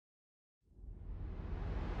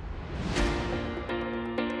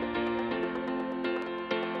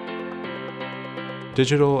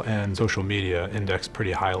digital and social media index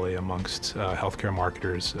pretty highly amongst healthcare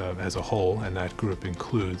marketers as a whole, and that group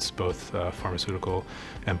includes both pharmaceutical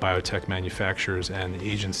and biotech manufacturers and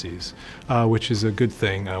agencies, which is a good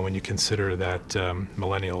thing when you consider that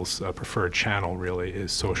millennials' preferred channel really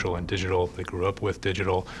is social and digital. They grew up with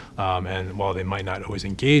digital, and while they might not always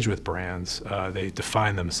engage with brands, they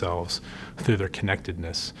define themselves through their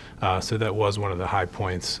connectedness. So that was one of the high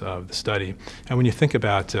points of the study. And when you think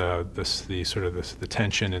about the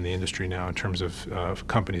tension in the industry now in terms of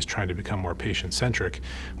companies trying to become more patient-centric,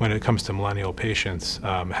 when it comes to millennial patients,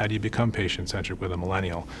 how do you become patient-centric with a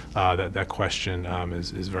millennial? That question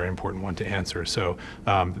is a very important one to answer. So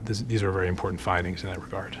these are very important findings in that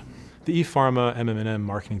regard. The ePharma MM&M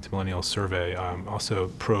Marketing to Millennials survey also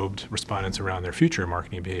probed respondents around their future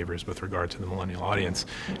marketing behaviors with regard to the millennial audience.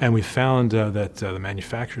 And we found that the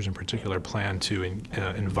manufacturers in particular plan to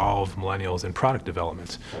involve millennials in product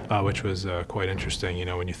development, which was quite interesting. You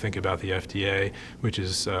know, when you think about the FDA, which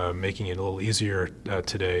is making it a little easier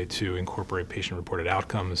today to incorporate patient-reported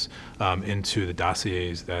outcomes into the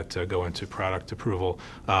dossiers that go into product approval,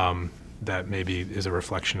 that maybe is a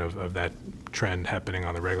reflection of that trend happening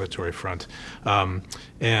on the regulatory front.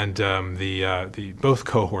 Both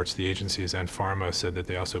cohorts, the agencies and pharma, said that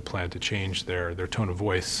they also plan to change their tone of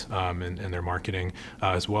voice in their marketing,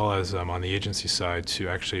 as well as on the agency side to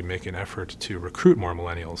actually make an effort to recruit more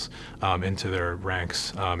millennials into their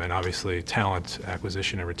ranks. And obviously talent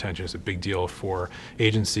acquisition and retention is a big deal for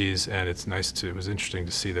agencies, and it was interesting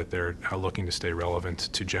to see that they're looking to stay relevant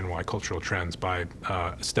to Gen Y cultural trends by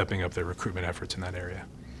stepping up their recruitment efforts in that area.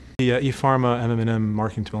 The ePharma MM&M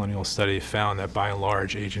Marketing to Millennials study found that by and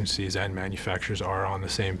large agencies and manufacturers are on the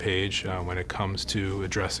same page when it comes to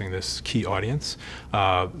addressing this key audience.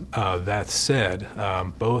 That said,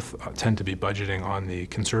 both tend to be budgeting on the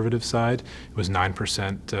conservative side. It was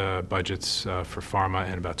 9% budgets for pharma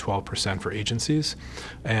and about 12% for agencies.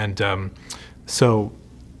 And so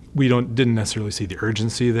we didn't necessarily see the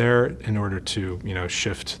urgency there in order to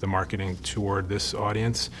shift the marketing toward this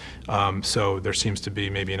audience. So there seems to be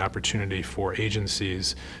maybe an opportunity for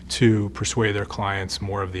agencies to persuade their clients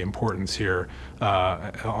more of the importance here,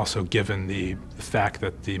 also given the fact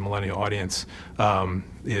that the millennial audience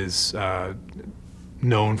is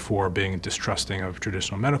known for being distrusting of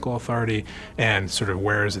traditional medical authority and sort of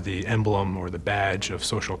wears the emblem or the badge of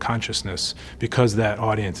social consciousness. Because that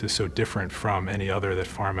audience is so different from any other that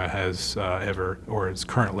pharma has ever or is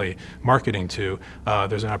currently marketing to,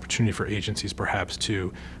 there's an opportunity for agencies perhaps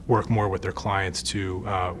to work more with their clients to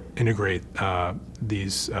integrate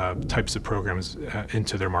these types of programs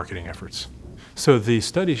into their marketing efforts. So the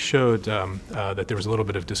study showed that there was a little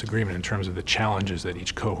bit of disagreement in terms of the challenges that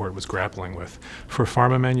each cohort was grappling with. For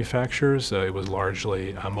pharma manufacturers, it was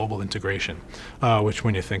largely mobile integration, which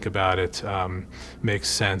when you think about it makes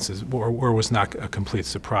sense or was not a complete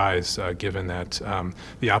surprise given that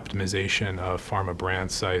the optimization of pharma brand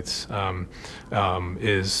sites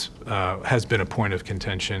has been a point of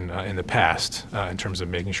contention in the past in terms of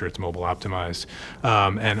making sure it's mobile optimized.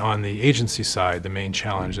 And on the agency side, the main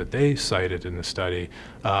challenge that they cited in the study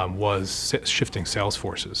was shifting sales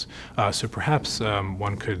forces. So perhaps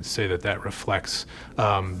one could say that reflects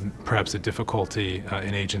perhaps the difficulty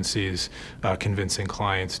in agencies convincing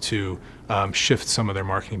clients to shift some of their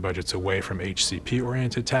marketing budgets away from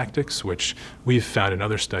HCP-oriented tactics, which we've found in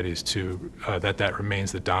other studies that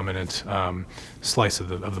remains the dominant slice of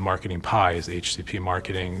the marketing pie is HCP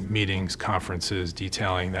marketing, meetings, conferences,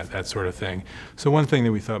 detailing, that sort of thing. So one thing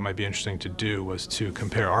that we thought might be interesting to do was to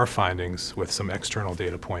compare our findings with some external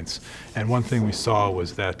data points. And one thing we saw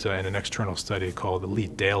was that in an external study called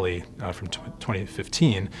Elite Daily from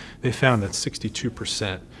 2015, they found that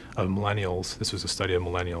 62% of millennials, this was a study of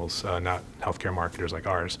millennials, not healthcare marketers like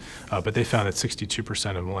ours, but they found that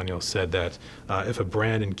 62% of millennials said that if a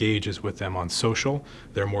brand engages with them on social,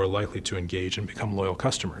 they're more likely to engage and become loyal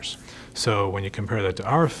customers. So when you compare that to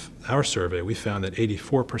our survey, we found that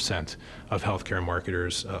 84% of healthcare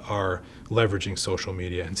marketers are leveraging social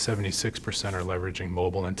media and 76% are leveraging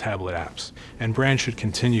mobile and tablet apps. And brands should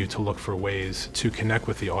continue to look for ways to connect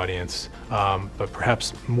with the audience, but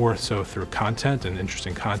perhaps more so through content and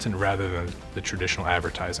interesting content rather than the traditional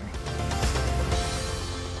advertising.